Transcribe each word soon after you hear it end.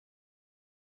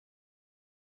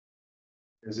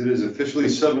As it is officially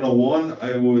 7:01,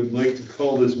 I would like to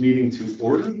call this meeting to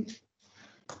order.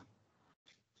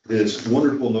 This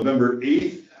wonderful November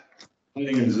 8th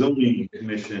Planning and Zoning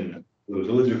Commission for the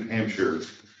Village of Hampshire.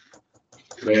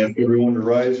 Could I ask everyone to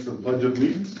rise for the Pledge of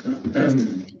Allegiance?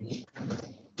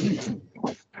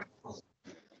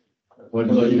 Pledge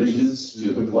allegiance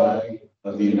to the flag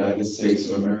of the United States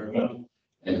of America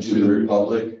and to the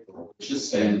republic which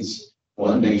stands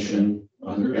one nation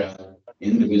under God,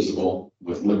 indivisible,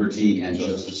 with liberty and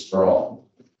justice for all.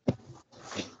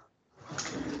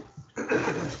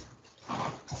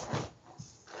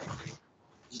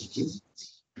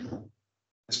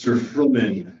 Mr.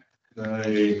 Fruman, could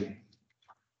I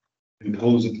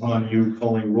impose upon you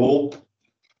calling roll?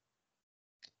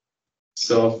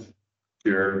 Self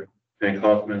here, Hank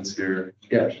Hoffman's here,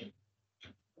 Yes.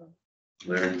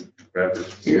 Larry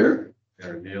Ravitch Here.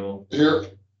 Aaron Neal, Here.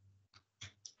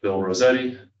 Bill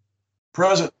Rossetti,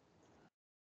 Present.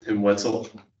 Tim Wetzel.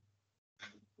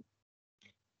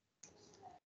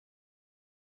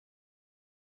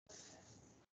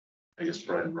 I guess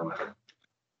Brian Romer.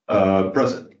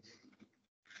 Present.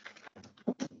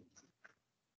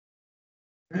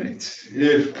 Right,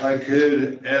 if I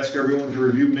could ask everyone to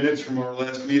review minutes from our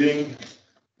last meeting.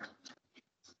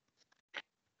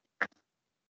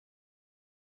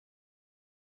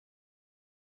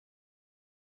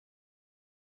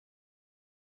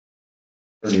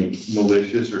 Any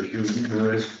malicious or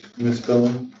humorous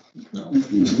misspelling? No.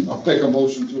 I'll take a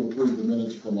motion to approve the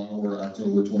minutes from our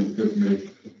October 25th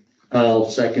meeting. I'll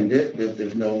second it if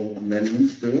there's no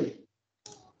amendments to it.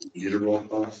 Need a roll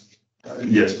call?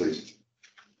 Yes, please.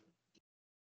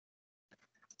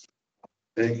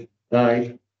 Hank,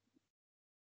 Aye.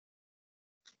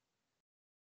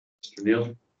 Mr.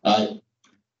 Neal, Aye.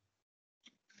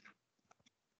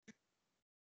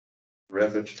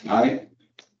 Ravitch, Aye.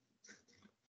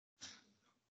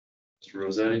 Mr.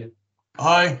 Rossetti,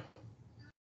 Aye.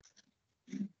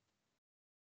 do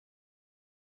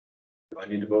I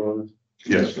need to vote on this?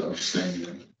 Yes.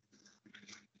 Abstain.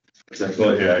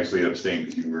 Well, yeah, actually abstained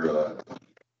because you were,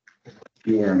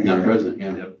 You are not present,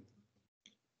 yeah. Yep.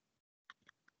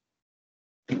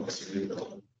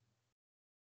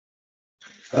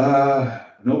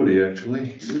 nobody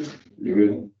actually. You're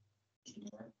good.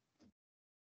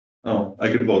 Oh,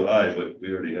 I could vote aye, but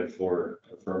we already had 4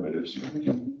 affirmatives.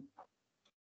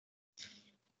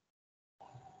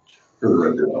 For the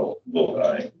record, I'll vote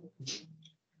aye.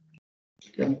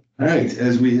 Okay. All right,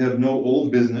 as we have no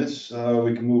old business,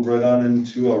 we can move right on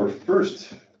into our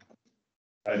first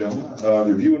item,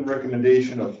 review and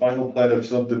recommendation of final plat of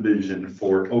subdivision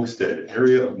for Oakstead,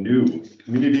 area of new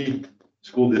community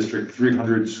school district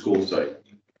 300 school site.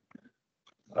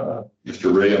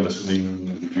 Mr. Ray, I'm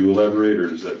assuming, did you elaborate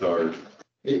or is that our?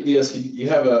 Yes, you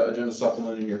have an agenda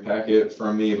supplement in your packet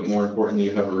from me, but more importantly,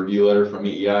 you have a review letter from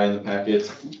EEI in the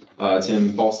packet.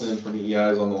 Tim Paulson from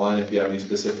EEI is on the line if you have any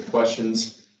specific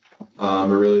questions. But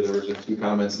really, there were just 2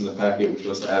 comments in the packet, which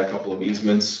was to add a couple of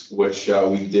easements, which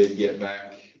we did get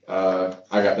back. I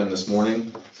got them this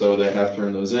morning, so they have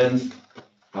turned those in.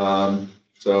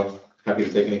 So happy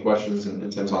to take any questions,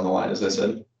 and Tim's on the line, as I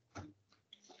said.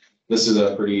 This is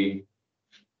a pretty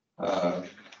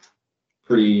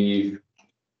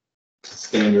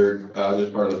standard,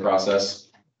 just part of the process,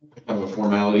 kind of a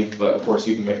formality, but of course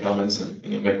you can make comments and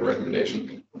you can make a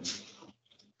recommendation.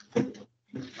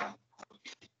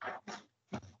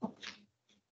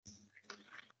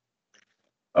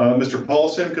 Mr.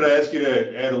 Paulson, could I ask you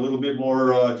to add a little bit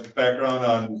more background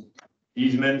on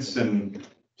easements and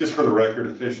just for the record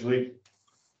officially?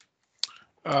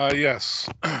 Yes.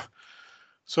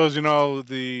 So as you know,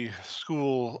 the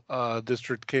school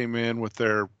district came in with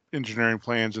their engineering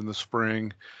plans in the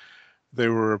spring. They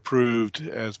were approved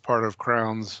as part of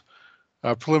Crown's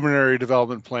preliminary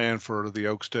development plan for the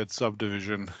Oakstead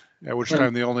subdivision, at which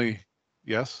time the only,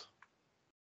 yes?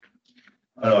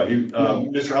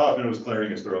 Mr. Hoffman was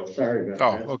clearing his throat. Sorry about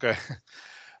that. Oh, okay.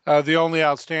 The only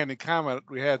outstanding comment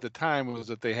we had at the time was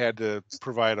that they had to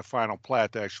provide a final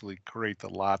plat to actually create the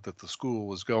lot that the school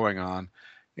was going on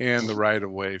and the right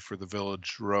of way for the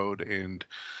village road and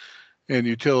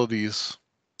utilities.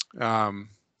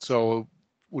 So,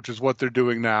 which is what they're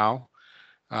doing now.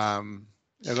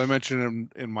 As I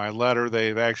mentioned in my letter,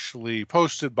 they've actually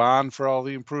posted bond for all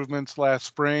the improvements last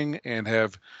spring and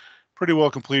have pretty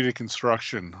well completed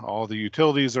construction. All the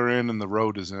utilities are in and the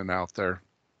road is in out there.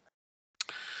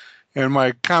 And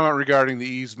my comment regarding the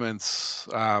easements,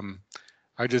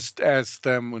 I just asked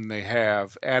them when they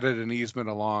have added an easement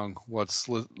along what's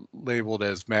labeled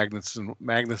as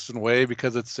Magnuson Way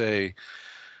because it's a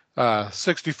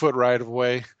 60-foot right of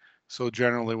way. So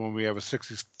generally when we have a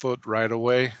 60-foot right of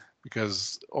way,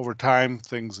 because over time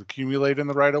things accumulate in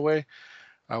the right of way,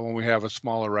 when we have a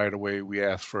smaller right of way, we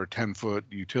ask for a 10-foot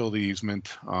utility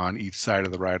easement on each side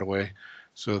of the right of way.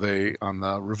 So they, on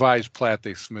the revised plat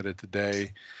they submitted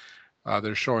today,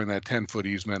 they're showing that 10-foot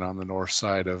easement on the north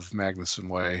side of Magnuson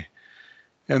Way.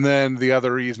 And then the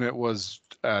other easement was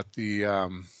at the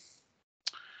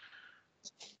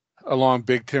along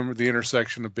Big Timber, the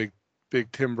intersection of Big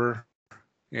Timber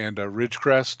and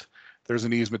Ridgecrest. There's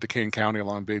an easement to Kane County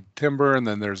along Big Timber, and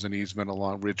then there's an easement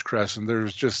along Ridgecrest. And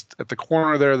there's just at the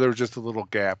corner there's just a little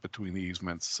gap between the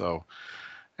easements. So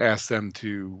ask them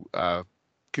to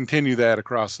continue that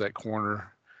across that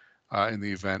corner in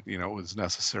the event, you know, it was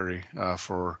necessary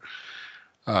for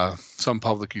some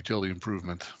public utility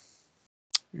improvement.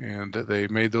 And they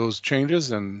made those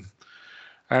changes, and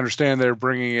I understand they're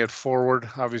bringing it forward.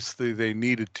 Obviously they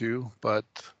needed to, but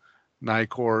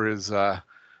NICOR is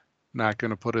not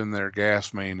going to put in their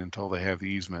gas main until they have the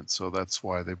easement. So that's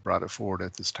why they brought it forward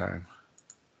at this time.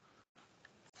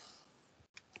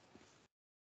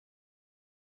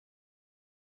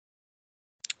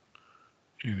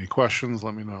 Any questions,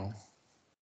 let me know.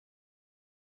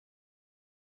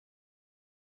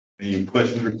 Any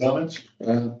questions or comments?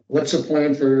 What's the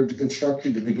plan for the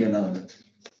construction to begin on it?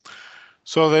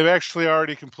 So they've actually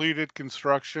already completed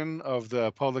construction of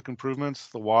the public improvements,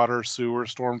 the water, sewer,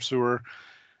 storm sewer,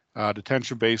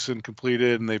 detention basin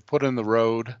completed, and they put in the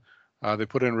road. They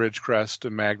put in Ridgecrest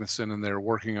and Magnuson, and they're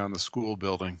working on the school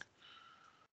building.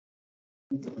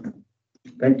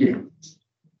 Thank you.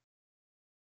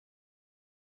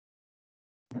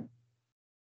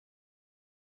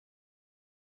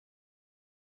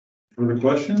 Further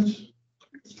questions?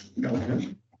 No.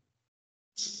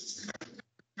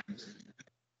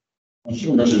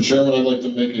 Mr. Chairman, I'd like to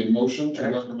make a motion to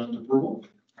recommend approval.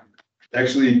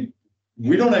 Actually,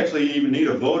 we don't actually even need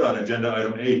a vote on agenda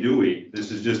item A, do we?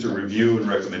 This is just a review and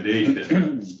recommendation.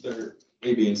 They're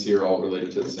A, B, and C are all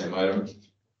related to the same item.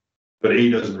 But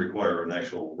A doesn't require an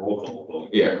actual roll call vote.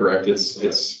 Yeah, correct. It's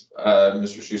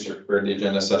Mr. Schuster prepared the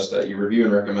agenda such that you review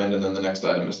and recommend, and then the next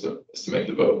item is to make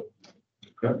the vote.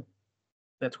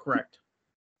 That's correct.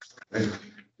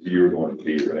 You were going to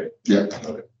B, right? Yeah.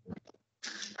 Okay.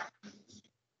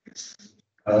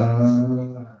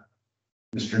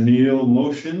 Mr. Neal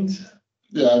motioned.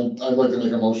 Yeah, I'd like to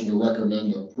make a motion to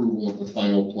recommend approval of the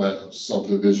final plat of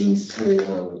subdivision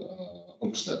for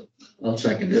Oakstead. I'll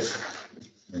second it.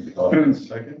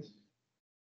 Second.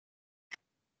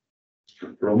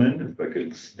 Mr. Perlman, if I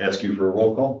could ask you for a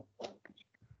roll call.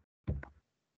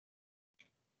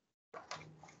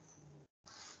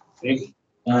 Hank,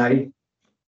 Aye.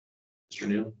 Mr.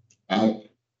 Neal, Aye.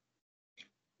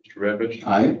 Mr. Ravitch,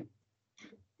 Aye.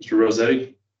 Mr.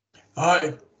 Rosetti,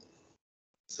 Aye.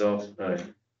 self, aye.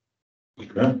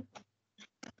 Okay.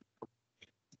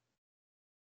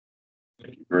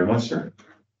 Thank you very much, sir.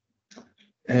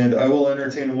 And I will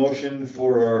entertain a motion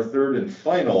for our third and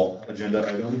final agenda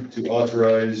item to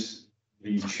authorize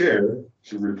the chair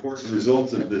to report the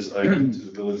results of this item to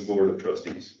the village board of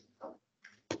trustees.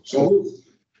 So moved.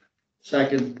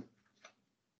 Second.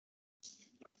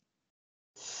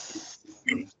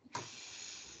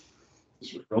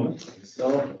 Mr. Perlman?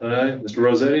 Self, aye. Mr.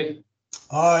 Rosetti,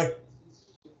 Aye.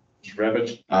 Mr.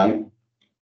 Ravitch, Aye.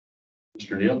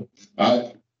 Mr. Neal,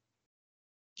 Aye.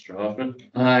 Mr. Hoffman,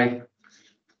 Aye.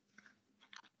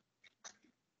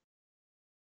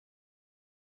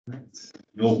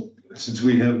 No, since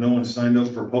we have no one signed up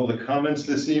for public comments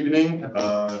this evening,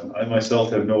 I myself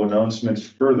have no announcements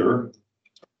further.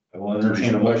 I will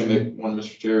entertain a motion. One,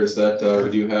 Mr. Chair, is that we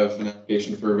do have an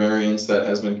application for a variance that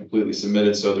has been completely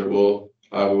submitted, so we will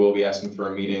be asking for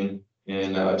a meeting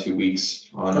in 2 weeks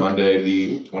on Monday,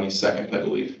 the 22nd, I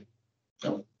believe.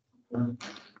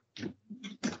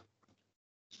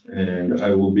 And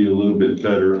I will be a little bit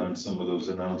better on some of those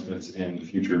announcements in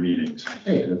future meetings.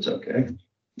 Hey, that's okay.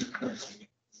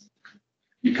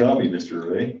 You caught me, Mr.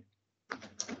 Ray.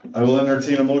 I will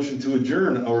entertain a motion to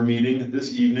adjourn our meeting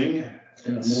this evening.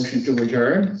 And a motion to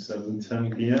adjourn.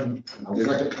 7:10 PM. I'll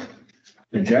second.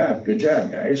 Good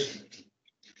job, guys.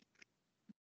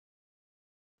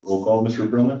 Roll call, Mr.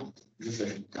 Perlman?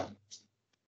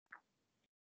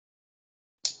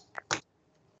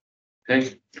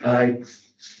 Hank, Aye.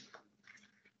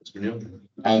 Mr. Neal,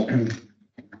 Aye.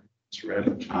 Mr.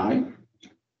 Ravitch, Aye.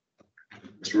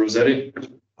 Mr. Rosetti,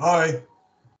 Aye.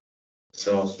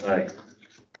 self, aye.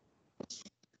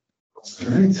 All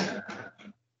right.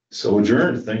 So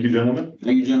adjourned. Thank you, gentlemen.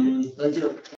 Thank you, gentlemen. Thank you.